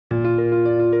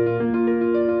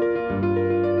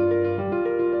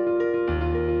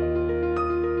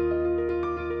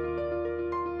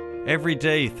Every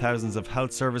day, thousands of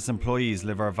health service employees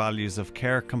live our values of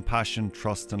care, compassion,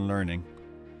 trust and learning.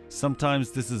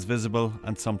 Sometimes this is visible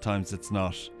and sometimes it's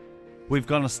not. We've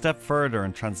gone a step further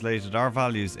and translated our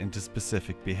values into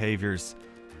specific behaviours.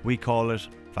 We call it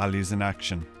Values in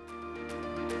Action.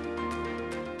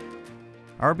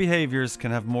 Our behaviours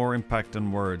can have more impact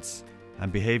than words,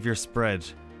 and behaviours spread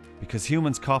because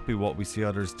humans copy what we see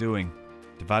others doing.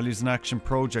 The Values in Action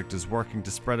project is working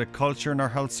to spread a culture in our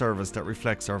health service that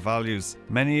reflects our values.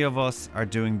 Many of us are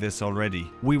doing this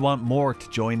already. We want more to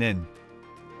join in.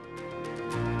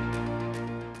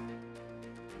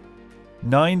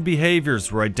 9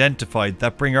 behaviours were identified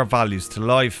that bring our values to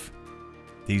life.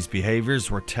 These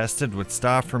behaviours were tested with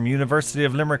staff from University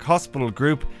of Limerick Hospital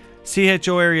Group,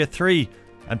 CHO Area 3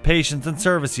 and patients and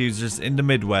service users in the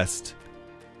Midwest.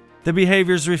 The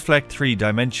behaviours reflect 3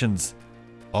 dimensions: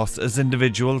 us as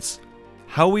individuals,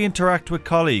 how we interact with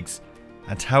colleagues,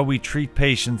 and how we treat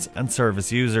patients and service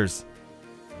users.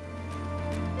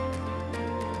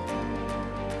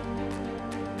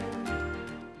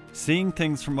 Seeing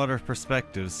things from other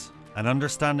perspectives and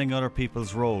understanding other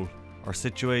people's role or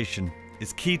situation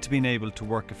is key to being able to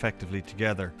work effectively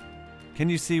together. Can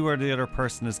you see where the other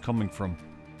person is coming from?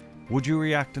 Would you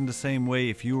react in the same way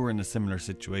if you were in a similar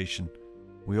situation?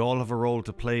 We all have a role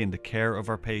to play in the care of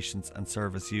our patients and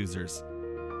service users.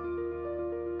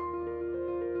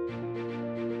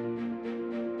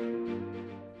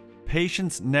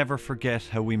 Patients never forget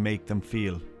how we make them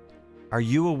feel. Are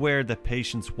you aware that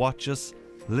patients watch us,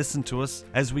 listen to us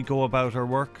as we go about our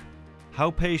work?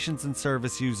 How patients and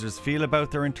service users feel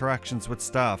about their interactions with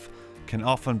staff can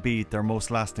often be their most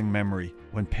lasting memory.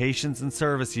 When patients and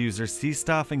service users see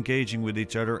staff engaging with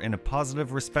each other in a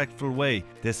positive, respectful way,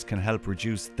 this can help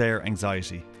reduce their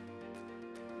anxiety.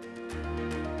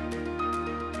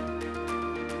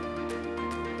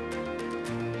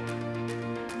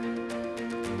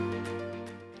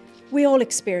 We all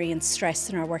experience stress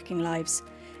in our working lives.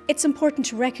 It's important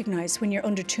to recognise when you're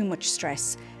under too much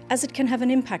stress, as it can have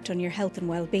an impact on your health and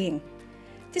well-being.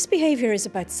 This behaviour is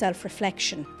about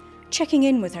self-reflection, checking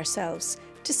in with ourselves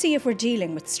to see if we're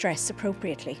dealing with stress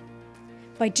appropriately.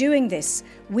 By doing this,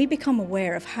 we become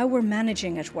aware of how we're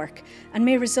managing at work and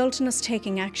may result in us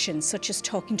taking action such as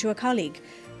talking to a colleague,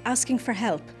 asking for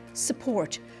help,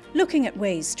 support, looking at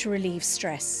ways to relieve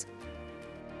stress.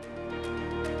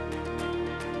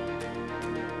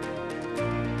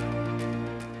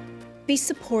 Be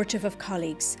supportive of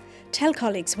colleagues. Tell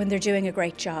colleagues when they're doing a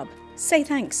great job. Say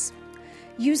thanks.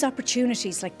 Use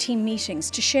opportunities like team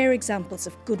meetings to share examples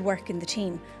of good work in the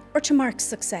team or to mark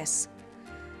success.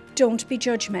 Don't be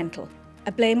judgmental.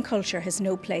 A blame culture has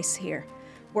no place here.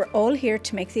 We're all here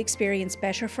to make the experience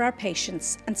better for our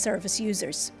patients and service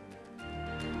users.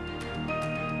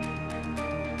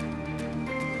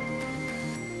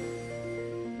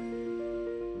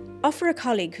 Offer a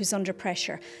colleague who's under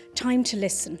pressure time to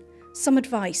listen, some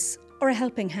advice, or a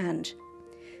helping hand.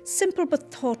 Simple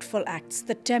but thoughtful acts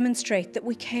that demonstrate that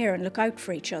we care and look out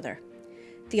for each other.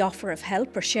 The offer of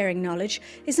help or sharing knowledge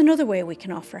is another way we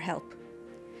can offer help.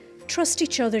 Trust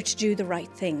each other to do the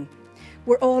right thing.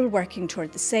 We're all working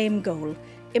toward the same goal: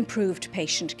 improved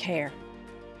patient care.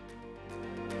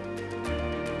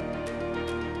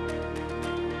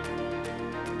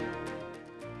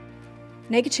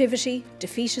 Negativity,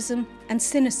 defeatism and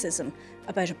cynicism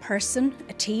about a person,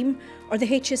 a team or the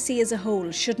HSE as a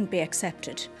whole shouldn't be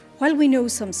accepted. While we know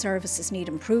some services need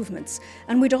improvements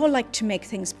and we'd all like to make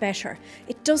things better,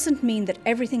 it doesn't mean that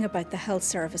everything about the health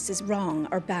service is wrong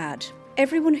or bad.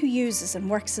 Everyone who uses and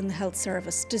works in the health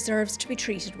service deserves to be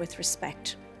treated with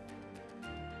respect.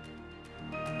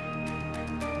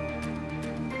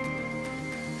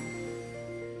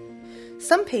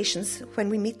 Some patients, when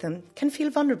we meet them, can feel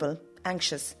vulnerable,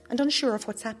 anxious and unsure of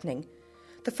what's happening.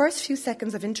 The first few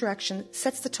seconds of interaction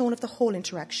sets the tone of the whole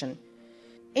interaction.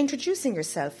 Introducing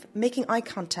yourself, making eye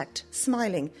contact,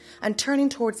 smiling and turning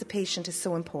towards the patient is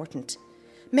so important.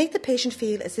 Make the patient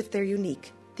feel as if they're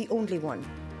unique, the only one.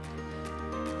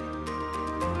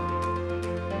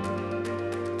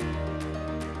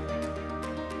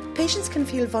 Patients can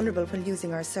feel vulnerable when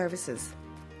using our services.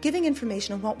 Giving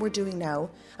information on what we're doing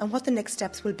now and what the next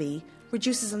steps will be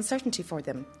reduces uncertainty for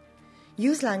them.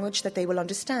 Use language that they will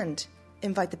understand.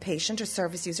 Invite the patient or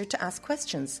service user to ask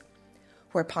questions.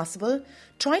 Where possible,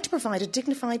 try to provide a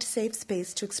dignified, safe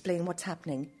space to explain what's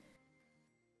happening.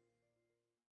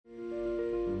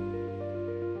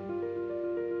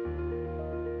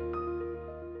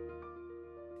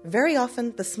 Very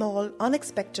often, the small,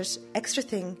 unexpected, extra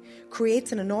thing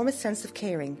creates an enormous sense of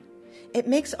caring. It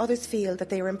makes others feel that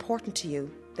they are important to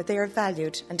you, that they are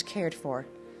valued and cared for.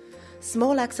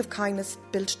 Small acts of kindness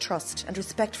build trust and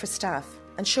respect for staff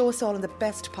and show us all in the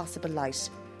best possible light.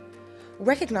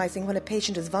 Recognising when a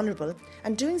patient is vulnerable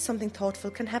and doing something thoughtful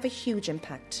can have a huge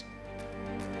impact.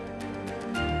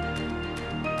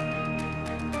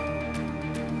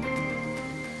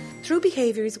 Through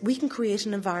Behaviours, we can create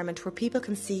an environment where people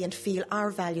can see and feel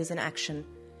our values in action.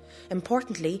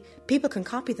 Importantly, people can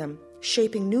copy them,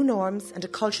 shaping new norms and a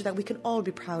culture that we can all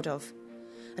be proud of.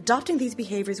 Adopting these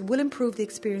behaviours will improve the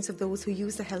experience of those who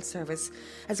use the health service,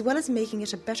 as well as making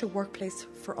it a better workplace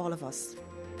for all of us.